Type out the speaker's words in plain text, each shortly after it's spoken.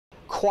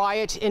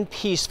quiet and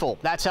peaceful.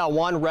 That's how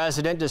one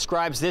resident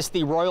describes this,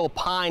 the Royal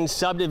Pines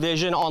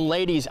subdivision on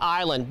Ladies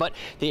Island, but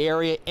the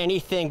area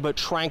anything but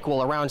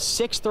tranquil. Around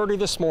 6:30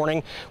 this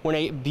morning when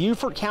a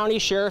Beaufort County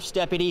Sheriff's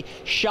deputy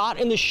shot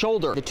in the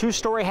shoulder. The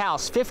two-story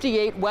house,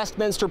 58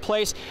 Westminster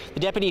Place. The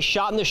deputy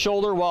shot in the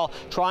shoulder while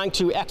trying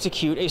to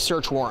execute a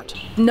search warrant.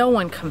 No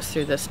one comes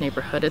through this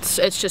neighborhood. It's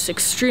just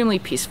extremely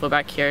peaceful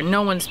back here.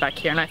 No one's back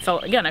here, and I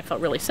felt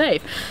really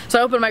safe. So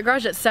I opened my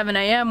garage at 7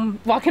 a.m.,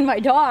 walking my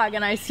dog,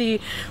 and I see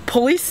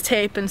police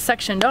tape and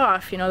sectioned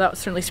off. You know, that was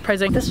certainly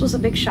surprising. This was a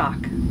big shock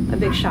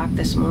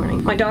this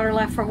morning. My daughter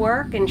left for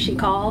work and she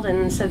called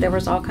and said there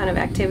was all kind of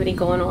activity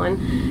going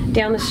on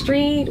down the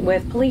street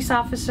with police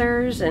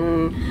officers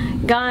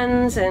and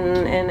guns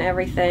and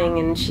everything,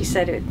 and she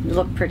said it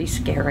looked pretty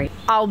scary.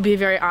 I'll be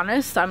very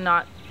honest, I'm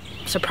not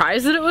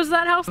surprised that it was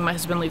that house. My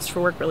husband leaves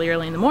for work really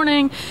early in the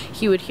morning.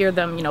 He would hear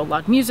them, you know,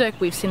 loud music.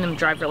 We've seen them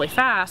drive really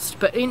fast,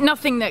 but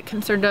nothing that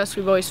concerned us.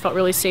 We've always felt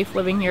really safe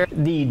living here.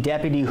 The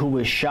deputy who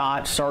was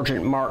shot,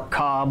 Sergeant Mark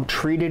Cobb,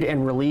 treated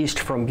and released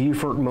from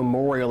Beaufort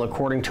Memorial,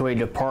 according to a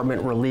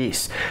department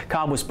release.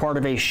 Cobb was part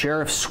of a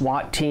sheriff's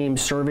SWAT team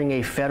serving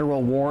a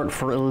federal warrant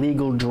for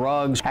illegal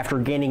drugs. After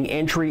gaining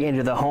entry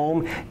into the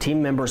home,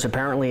 team members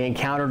apparently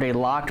encountered a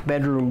locked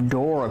bedroom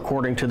door,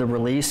 according to the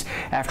release.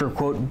 After,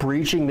 quote,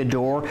 breaching the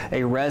door,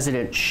 a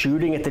resident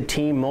shooting at the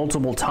team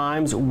multiple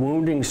times,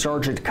 wounding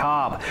Sergeant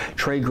Cobb.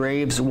 Trey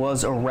Graves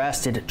was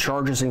arrested.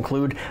 Charges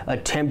include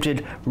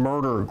attempted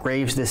murder.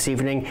 Graves this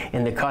evening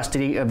in the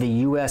custody of the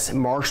U.S.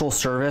 Marshals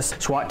Service.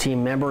 SWAT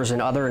team members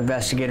and other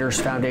investigators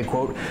found a,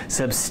 quote,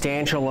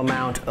 substantial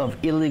amount of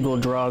illegal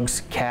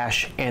drugs,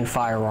 cash, and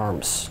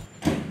firearms.